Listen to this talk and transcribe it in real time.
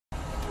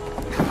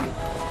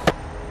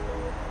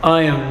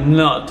I am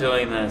not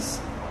doing this.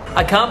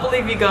 I can't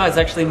believe you guys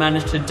actually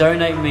managed to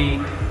donate me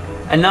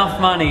enough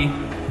money,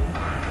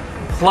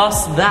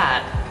 plus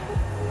that,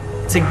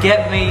 to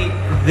get me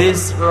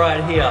this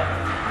right here.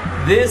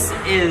 This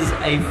is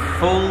a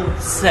full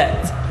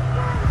set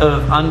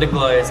of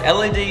underglows,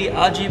 LED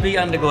RGB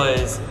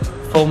underglows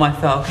for my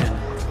Falcon.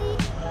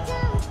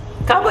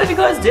 Can't believe you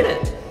guys did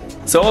it.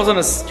 So I was on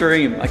a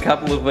stream a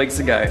couple of weeks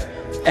ago,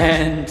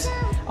 and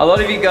a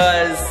lot of you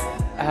guys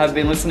have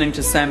been listening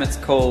to Samet's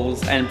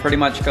calls and pretty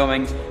much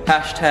going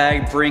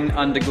hashtag bring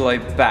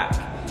Underglow back.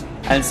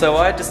 And so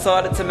I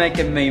decided to make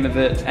a meme of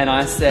it, and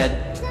I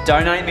said,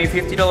 donate me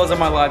 $50 on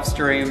my live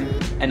stream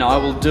and I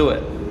will do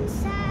it.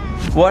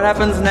 What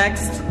happens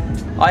next?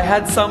 I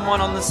had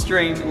someone on the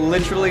stream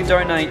literally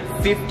donate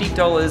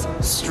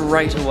 $50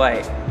 straight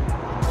away.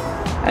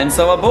 And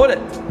so I bought it.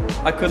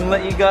 I couldn't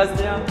let you guys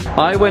down.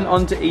 I went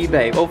onto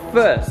eBay. Well,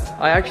 first,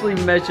 I actually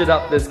measured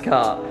up this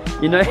car.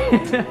 You know,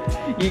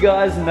 you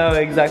guys know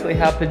exactly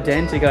how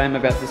pedantic I am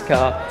about this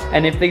car.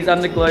 And if these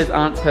underglows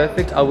aren't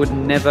perfect, I would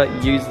never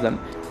use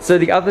them. So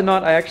the other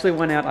night, I actually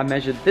went out, I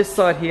measured this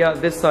side here,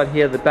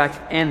 the back,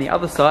 and the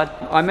other side.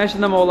 I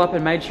measured them all up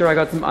and made sure I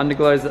got some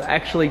underglows that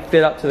actually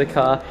fit up to the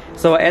car.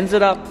 So I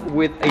ended up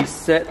with a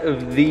set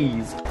of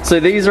these.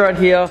 So these right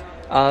here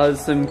are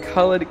some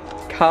colored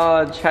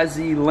car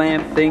chassis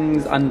lamp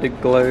things,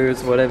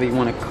 underglows, whatever you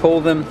want to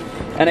call them.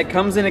 And it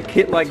comes in a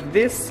kit like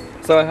this.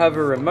 So I have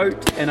a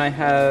remote and I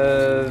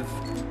have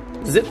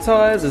zip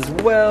ties as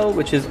well,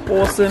 which is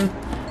awesome.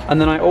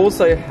 And then I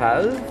also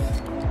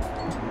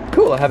have,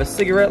 cool, I have a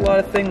cigarette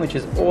lighter thing, which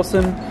is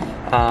awesome.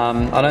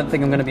 I don't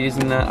think I'm going to be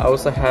using that. I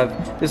also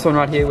have this one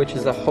right here, which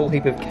is a whole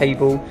heap of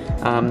cable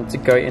to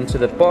go into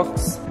the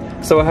box.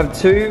 So I have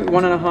two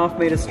 1.5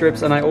 meter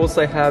strips, and I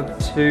also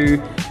have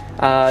two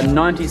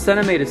 90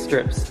 centimeter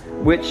strips,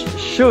 which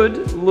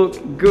should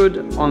look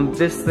good on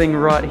this thing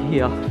right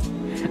here.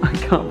 I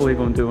can't believe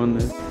I'm doing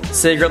this.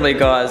 Secretly,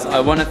 guys,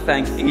 I want to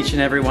thank each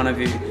and every one of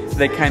you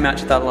that came out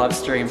to that live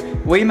stream.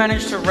 We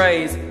managed to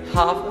raise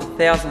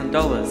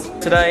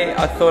 $5,000. Today,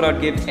 I thought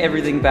I'd give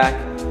everything back,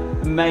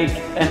 make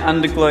an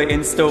underglow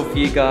install for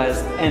you guys,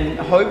 and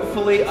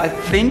hopefully, I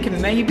think,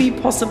 maybe,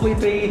 possibly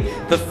be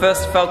the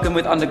first Falcon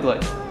with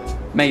underglow.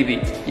 Maybe.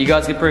 You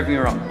guys can prove me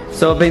wrong.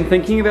 So I've been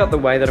thinking about the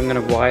way that I'm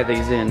going to wire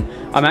these in.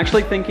 I'm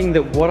actually thinking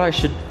that what I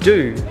should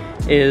do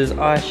is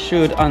I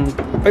should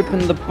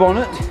open the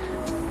bonnet.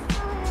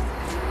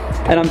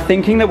 And I'm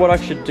thinking that what I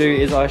should do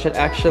is I should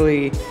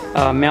actually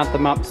mount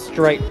them up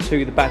straight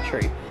to the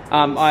battery.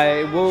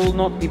 I will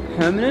not be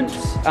permanent,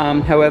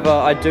 however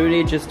I do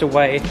need just a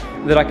way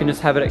that I can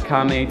just have it at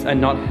car meets and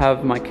not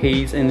have my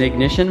keys in the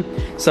ignition.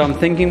 So I'm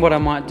thinking what I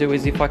might do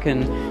is if I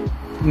can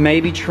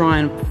maybe try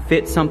and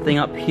fit something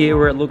up here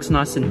where it looks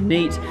nice and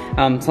neat,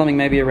 something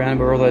maybe around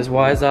where all those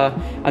wires are,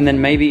 and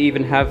then maybe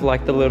even have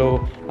like the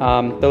little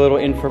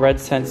infrared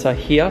sensor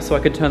here, so I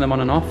could turn them on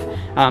and off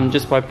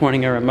just by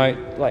pointing a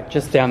remote like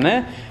just down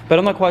there, but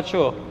I'm not quite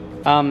sure.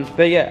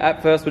 But yeah,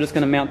 at first we're just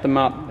going to mount them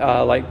up,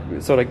 like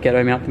sort of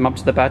ghetto mount them up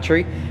to the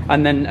battery,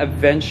 and then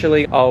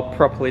eventually I'll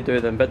properly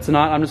do them. But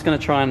tonight I'm just going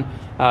to try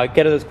and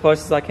get it as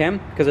close as I can,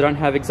 because I don't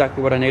have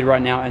exactly what I need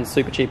right now, and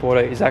Super Cheap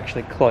Auto is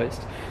actually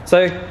closed.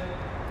 So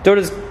do it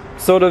as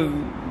sort of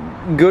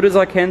good as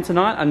I can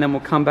tonight, and then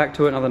we'll come back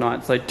to it another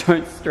night, so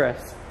don't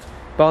stress.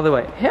 By the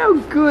way, how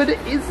good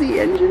is the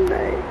engine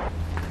bay?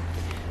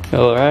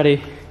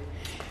 Alrighty,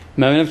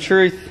 moment of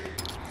truth.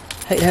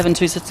 Hate having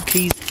two sets of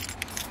keys.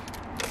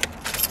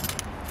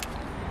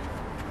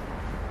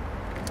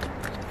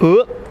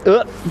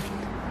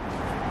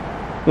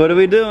 What are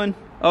we doing?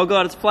 Oh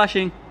god, it's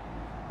flashing.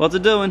 What's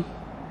it doing?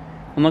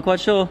 I'm not quite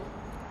sure.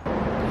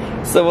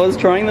 So I was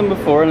trying them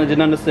before and I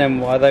didn't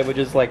understand why they were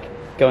just like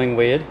going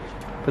weird,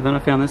 but then I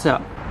found this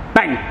out.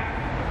 Bang!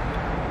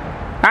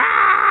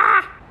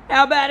 Ah!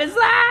 How bad is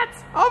that?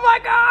 Oh my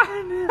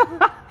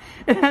god!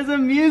 It has a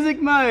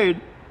music mode.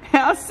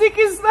 How sick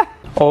is that?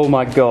 Oh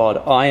my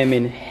god, I am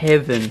in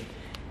heaven.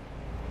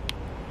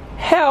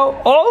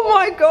 How? Oh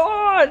my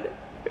god!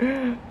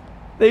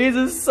 These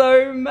are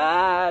so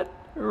mad.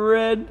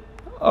 Red,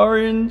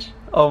 orange.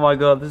 Oh my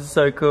god, this is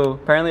so cool.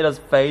 Apparently it does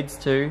fades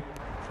too.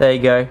 There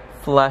you go.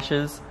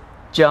 Flashes,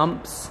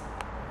 jumps.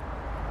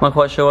 Not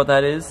quite sure what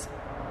that is.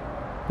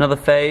 Another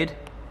fade.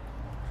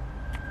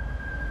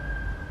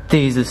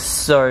 These are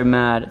so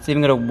mad. It's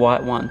even got a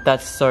white one.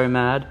 That's so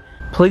mad.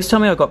 Please tell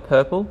me I got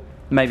purple.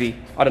 Maybe.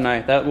 I don't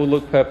know. That will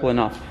look purple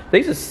enough.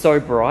 These are so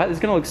bright. It's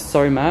gonna look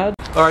so mad.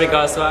 Alrighty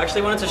guys, so I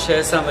actually wanted to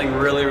share something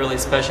really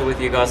special with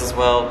you guys as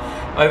well.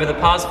 Over the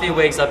past few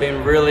weeks I've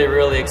been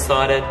really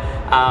excited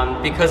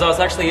because I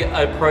was actually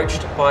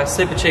approached by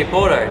Super Cheap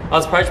Auto. I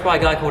was approached by a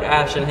guy called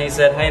Ash, and he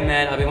said, hey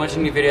man, I've been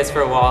watching your videos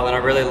for a while and I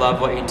really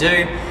love what you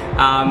do.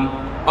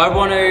 I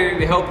want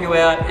to help you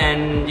out,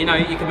 and you know,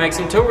 you can make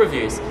some tool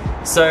reviews.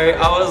 So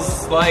I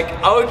was like,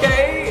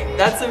 okay,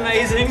 that's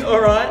amazing,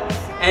 alright.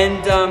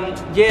 And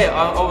yeah,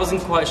 I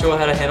wasn't quite sure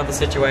how to handle the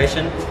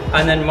situation.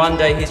 And then one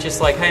day he's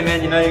just like, hey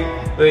man, you know,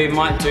 we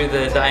might do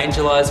the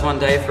angel eyes one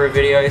day for a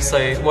video,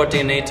 so what do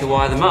you need to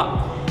wire them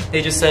up?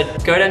 He just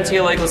said, go down to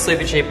your local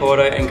Super Cheap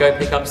Auto and go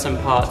pick up some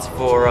parts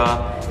for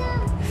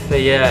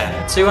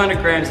yeah, 200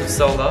 grams of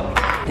solder.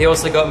 He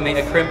also got me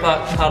a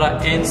crimper, cutter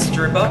and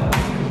stripper.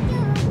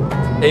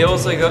 He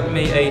also got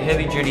me a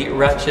heavy duty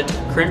ratchet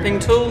crimping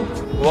tool,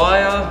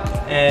 wire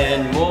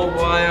and more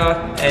wire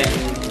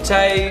and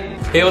tape.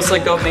 He also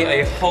got me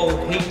a whole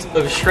heap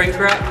of shrink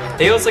wrap.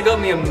 He also got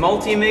me a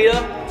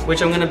multimeter,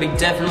 which I'm going to be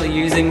definitely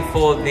using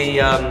for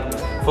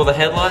the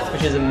headlights,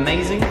 which is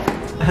amazing.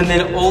 And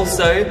then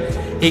also,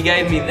 he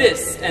gave me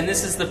this, and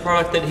this is the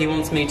product that he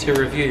wants me to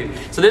review.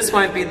 So this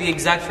won't be the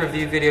exact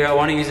review video. I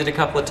want to use it a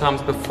couple of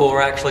times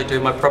before I actually do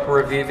my proper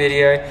review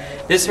video.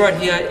 This right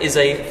here is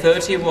a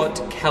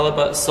 30-watt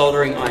caliber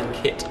soldering iron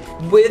kit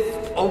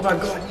with, oh my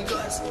god, you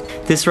guys.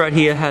 This right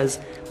here has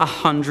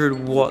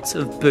 100 watts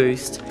of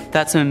boost.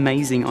 That's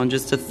amazing on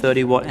just a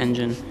 30-watt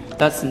engine.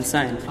 That's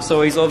insane.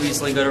 So he's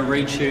obviously got to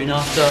retune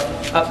after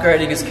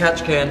upgrading his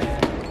catch can.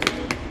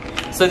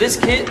 So this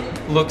kit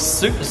looks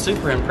super,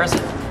 super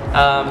impressive.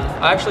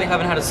 I actually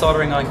haven't had a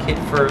soldering iron kit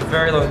for a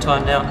very long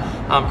time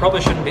now. Probably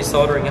shouldn't be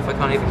soldering if I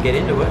can't even get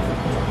into it.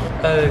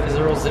 Oh, because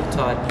they're all zip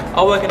tied.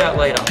 I'll work it out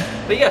later.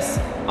 But yes,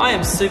 I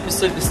am super,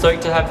 super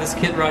stoked to have this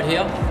kit right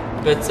here.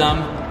 But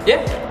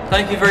yeah,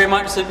 thank you very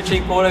much Super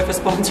Cheap Auto for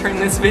sponsoring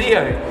this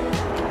video.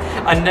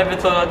 I never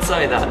thought I'd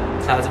say that.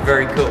 That's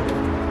very cool.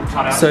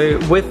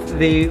 So with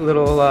the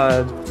little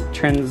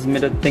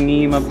transmitter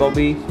thingy, my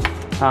bobby,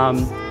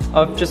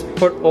 I've just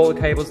put all the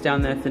cables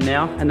down there for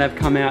now, and they've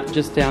come out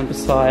just down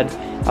beside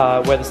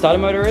where the starter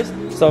motor is.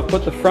 So I've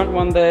put the front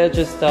one there,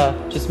 just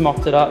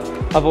mocked it up.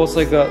 I've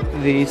also got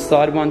the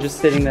side one just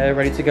sitting there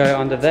ready to go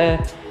under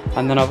there.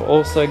 And then I've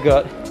also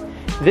got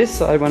this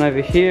side one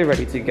over here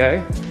ready to go.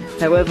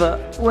 However,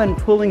 when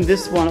pulling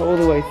this one all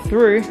the way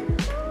through,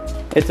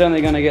 it's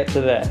only going to get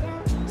to there.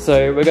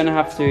 So we're going to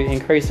have to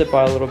increase it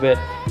by a little bit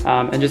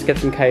and just get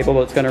some cable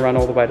that's going to run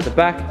all the way to the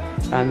back,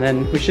 and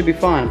then we should be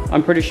fine.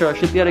 I'm pretty sure I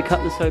should be able to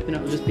cut this open.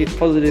 It'll just be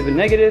positive and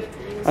negative,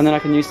 and then I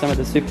can use some of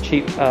the super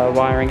cheap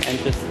wiring and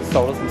just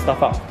solder some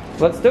stuff up.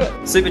 Let's do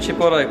it. Super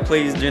Cheap Auto,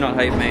 please do not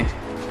hate me.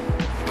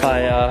 I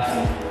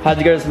had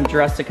to go to some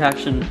drastic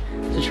action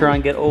to try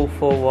and get all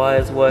 4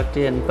 wires worked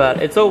in,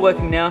 but it's all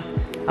working now.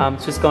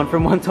 It's just gone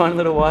from one tiny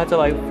little wire to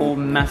like 4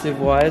 massive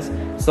wires.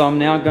 So I'm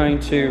now going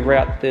to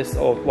route this,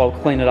 or well,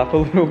 clean it up a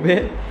little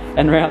bit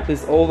and route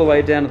this all the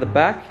way down to the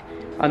back,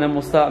 and then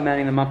we'll start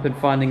mounting them up and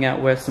finding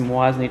out where some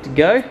wires need to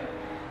go.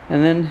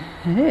 And then,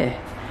 yeah,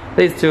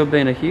 these two have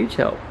been a huge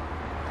help.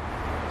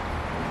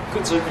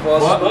 Good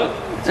supervisor. What?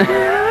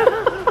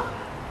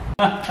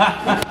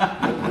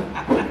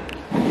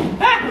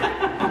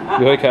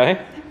 You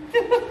okay?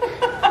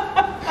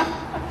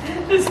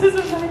 This is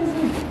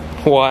amazing.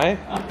 Why?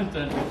 I don't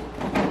know.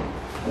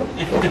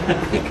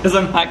 Because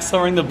I'm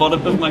hacksawing the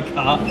bottom of my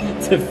car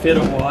to fit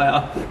a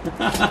wire.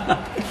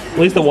 At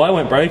least the wire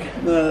won't break.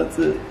 No, that's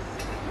it.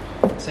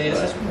 See, it's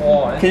just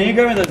wire. Can you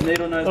go with those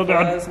needle nose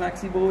pliers,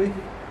 Maxi boy?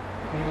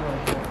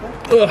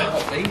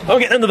 I'll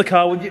get into the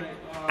car, would you?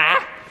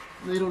 Ah!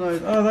 Needle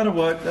nose. Oh, that'll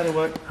work. That'll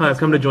work. Hi, I've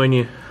come to join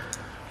you.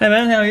 Hey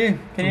man, how are you?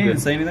 Can you even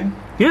see anything?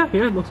 Yeah,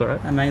 it looks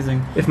alright.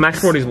 Amazing. If Max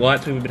brought his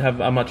lights, we would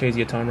have a much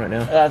easier time right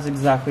now. That's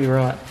exactly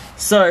right.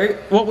 So,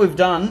 what we've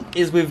done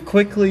is we've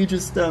quickly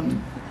just,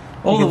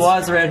 all the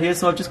wires are out here,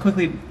 so I've just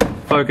quickly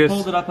pulled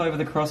it up over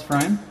the cross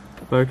frame.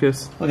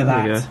 Focus. Look at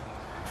that.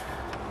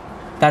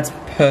 That's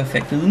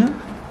perfect, isn't it?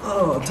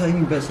 Oh,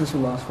 taking bets, this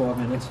will last 5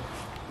 minutes.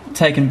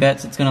 Taking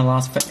bets, it's going to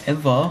last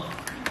forever.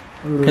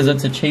 Because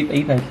it's a cheap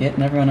eBay kit,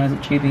 and everyone knows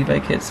that cheap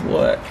eBay kits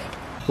work.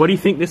 Why do you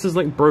think this is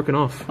like broken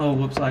off? Oh,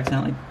 whoops, I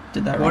accidentally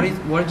did that wrong.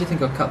 Why did you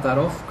think I cut that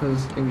off?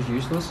 Because it was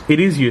useless? It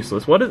is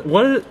useless. What is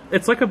it?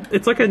 It's like a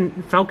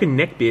Falcon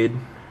neck beard.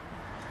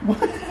 What?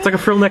 It's like a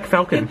frill neck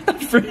Falcon.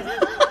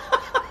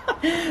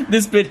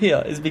 This bit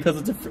here is because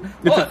it's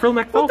a frill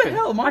neck Falcon.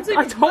 What the hell?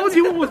 I told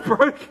you it was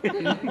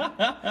broken.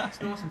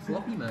 It's nice and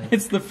floppy, mate.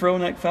 It's the frill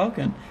neck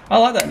Falcon. I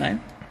like that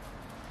name.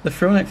 The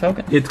frill neck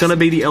Falcon. It's gonna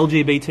be the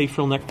LGBT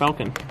frill neck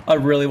Falcon. I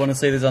really want to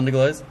see these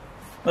underglows.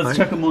 Let's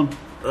check them on.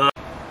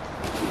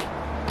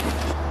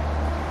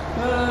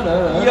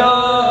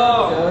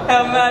 Yo!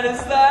 How mad is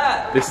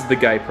that? This is the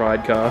gay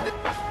pride car.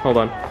 Hold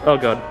on. Oh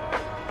god.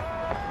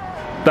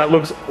 That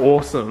looks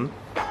awesome.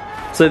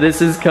 So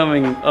this is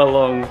coming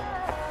along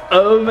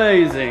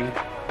amazing.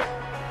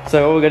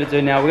 So what we're going to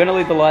do now, we're going to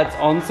leave the lights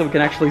on so we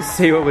can actually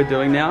see what we're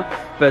doing now.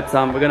 But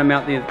we're going to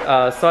mount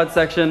the side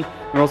section.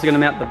 We're also going to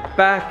mount the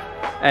back.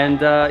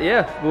 And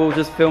yeah, we'll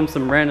just film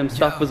some random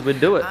stuff as we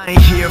do it. I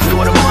ain't here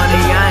for the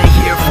money, I ain't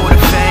here for the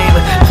fame.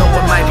 Though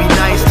it might be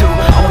nice to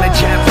own a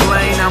jet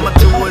plane, I'ma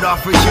do it all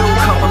for you.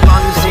 Come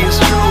along and see it's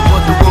true,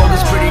 but the world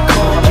is pretty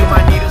cold. You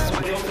might need a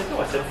switch.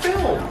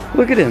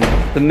 Look at him,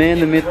 the man,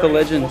 the myth, the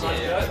legend.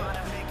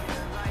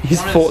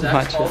 He's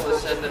Fortnite. They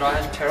said that I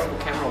had terrible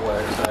camera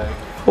work, so...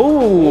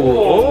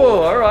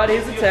 Oh, alright,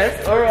 here's a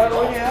test. Alright,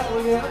 look out,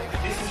 look out.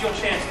 This is your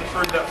chance to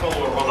prove that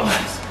follower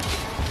otherwise.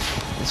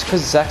 It's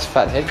because Zach's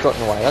fat head got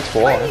in the way, that's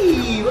why.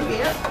 Hey, look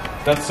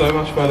out. That's so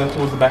much further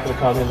towards the back of the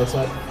car than the other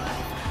side.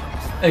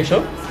 Are you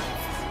sure?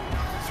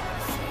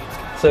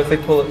 So if we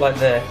pull it like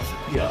there.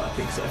 Yeah, I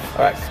think so.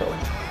 Alright, cool.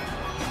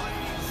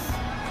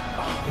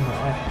 In my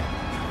way.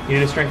 You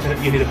need to strengthen it,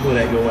 you need to pull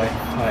it out your way.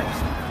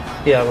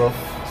 Tight. Yeah, well.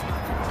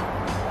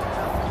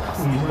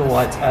 I'm using the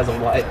lights as a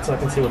light so I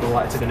can see where the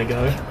lights are going to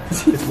go.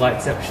 It's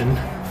lightception.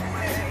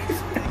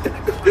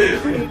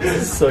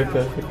 This is so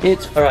perfect.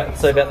 It's Alright,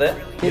 so about that.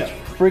 it's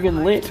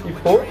friggin' lit. You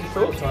pour it? You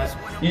pour it? Tight.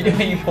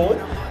 You pour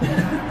it?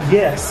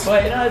 Yes.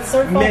 Wait, no, it's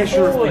so far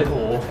Measurably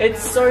forward. pour.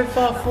 It's so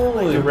far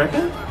forward. You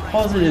reckon?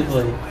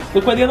 Positively.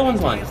 Look where the other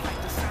one's lying.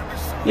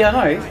 Yeah,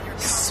 I know.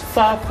 It's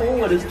far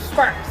forward as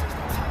crap.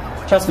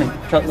 Trust me.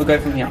 We'll go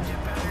from here.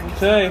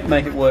 Okay.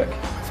 Make it work.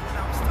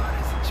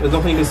 There's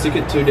nothing to stick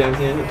it to down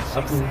here.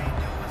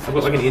 I've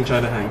got like an inch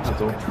overhang,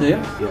 that's all. Yeah?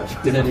 Yeah. Is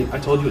that Different. it? I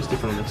told you it's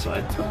different on this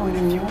side.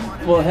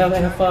 Well, how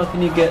far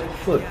can you get?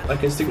 Look, I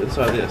can stick it to the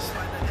side of this,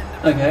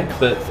 Okay.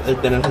 but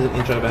then it has an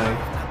inch overhang.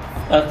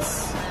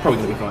 That's...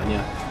 Probably gonna be fine,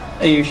 yeah.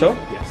 Are you sure?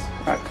 Yes.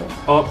 Alright, cool.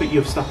 Oh, but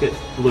you've stuck it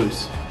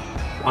loose.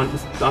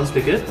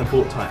 Unstick it and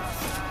pull it tight.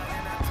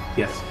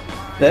 Yes.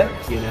 There?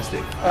 Yeah, now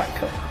stick. Alright,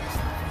 cool.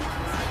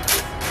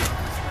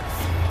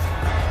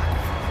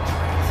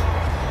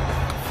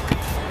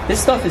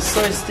 This stuff is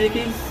so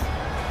sticky.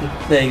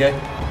 There you go.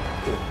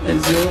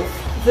 There's your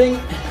thing.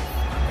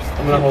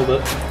 I'm gonna hold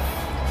it.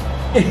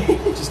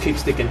 Just keep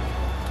sticking.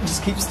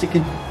 Just keep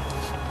sticking.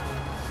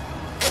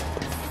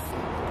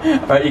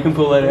 Alright, you can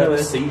pull that out.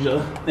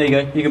 Seizure. There you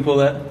go, you can pull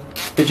that.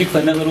 Did you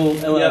clean that little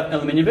Yep.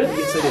 aluminium bit?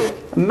 Yes, I did.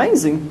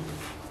 Amazing.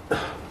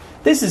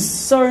 This is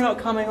so not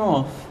coming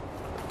off.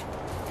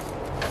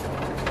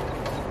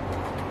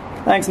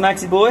 Thanks,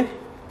 Maxi boy.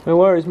 No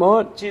worries,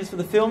 mate. Cheers for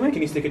the filming.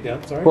 Can you stick it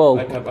down? Sorry. Well-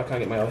 I can't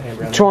get my other hand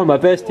around. Trying my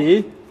best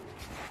here.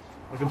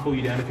 I can pull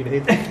you down if you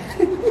need.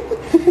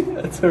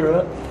 That's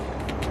alright.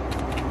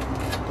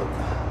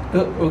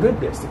 All good?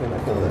 Yeah, stick it in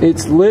that corner there.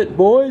 It's lit,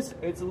 boys.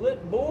 It's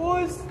lit,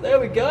 boys. There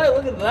we go.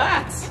 Look at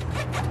that.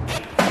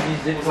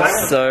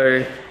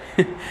 So,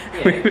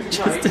 we were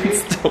just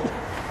installed.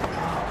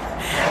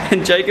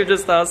 And Jacob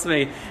just asked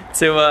me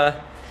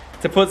to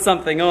put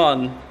something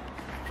on.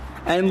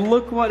 And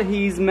look what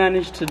he's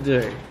managed to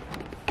do.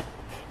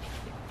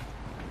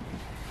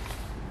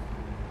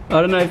 I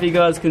don't know if you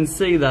guys can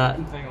see that.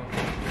 Hang on.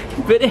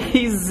 But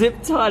he's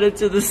zip tied it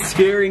to the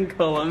steering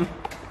column.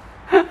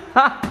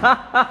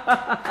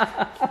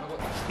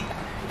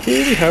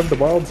 Here we have the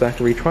wild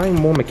Zachary trying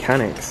more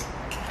mechanics.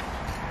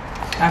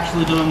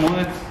 Actually doing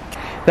work.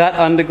 That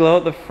underglow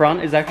at the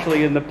front is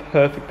actually in the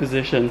perfect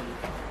position.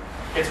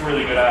 It's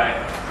really good,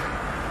 eh?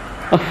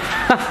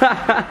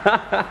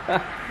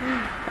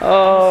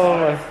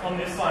 Oh. On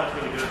this side, it's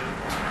really good.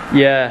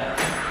 Yeah.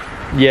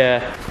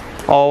 Yeah.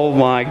 Oh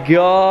my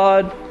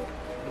god.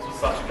 This was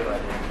such a good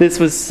idea. This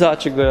was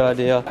such a good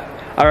idea.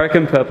 I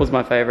reckon purple's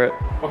my favorite.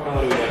 What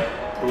colour do we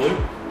get? Blue?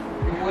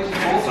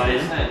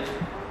 Cyan?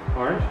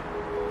 Orange?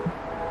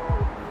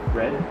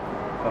 Red?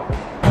 Purple.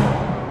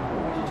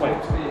 Wait,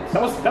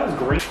 that was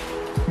green.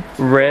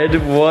 Red,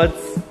 what?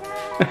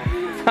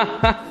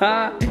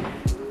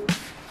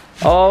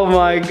 Oh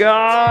my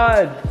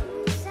god!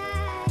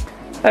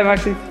 Hey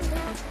Maxie,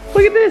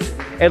 look at this!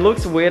 It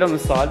looks weird on the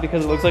side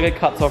because it looks like it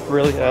cuts off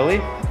really early,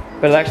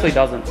 but it actually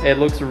doesn't. It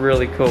looks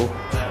really cool.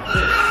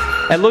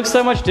 It looks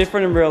so much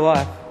different in real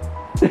life.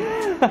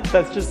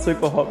 That's just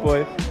super hot,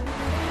 boy.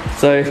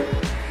 So,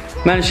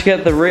 managed to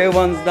get the rear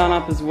ones done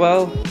up as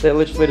well. They're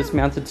literally just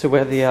mounted to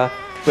where the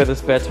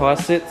spare tire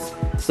sits.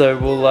 So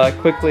we'll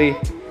quickly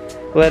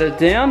let it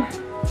down,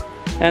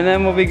 and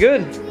then we'll be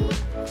good.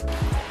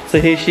 So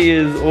here she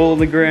is, all on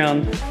the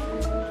ground.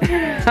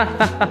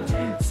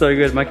 So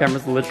good, my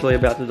camera's literally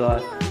about to die.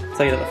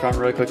 Take it at the front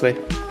really quickly.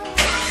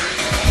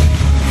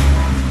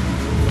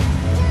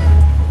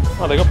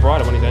 Oh, they got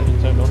brighter when his engine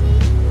turned on.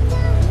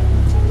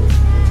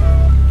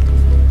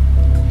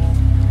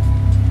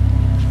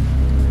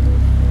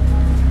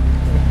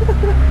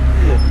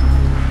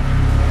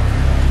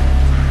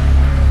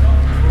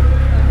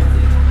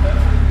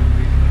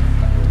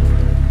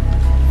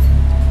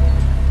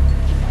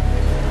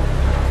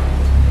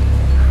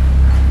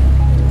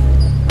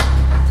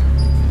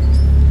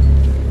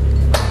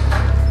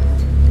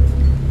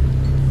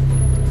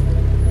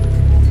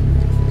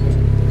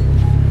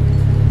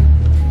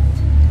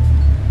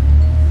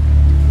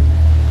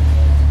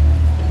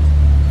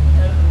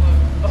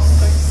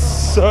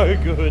 So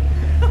good.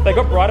 They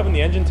got brighter when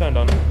the engine turned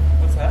on.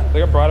 What's that? They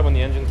got brighter when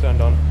the engine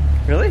turned on.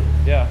 Really?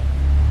 Yeah.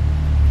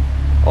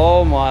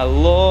 Oh my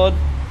lord.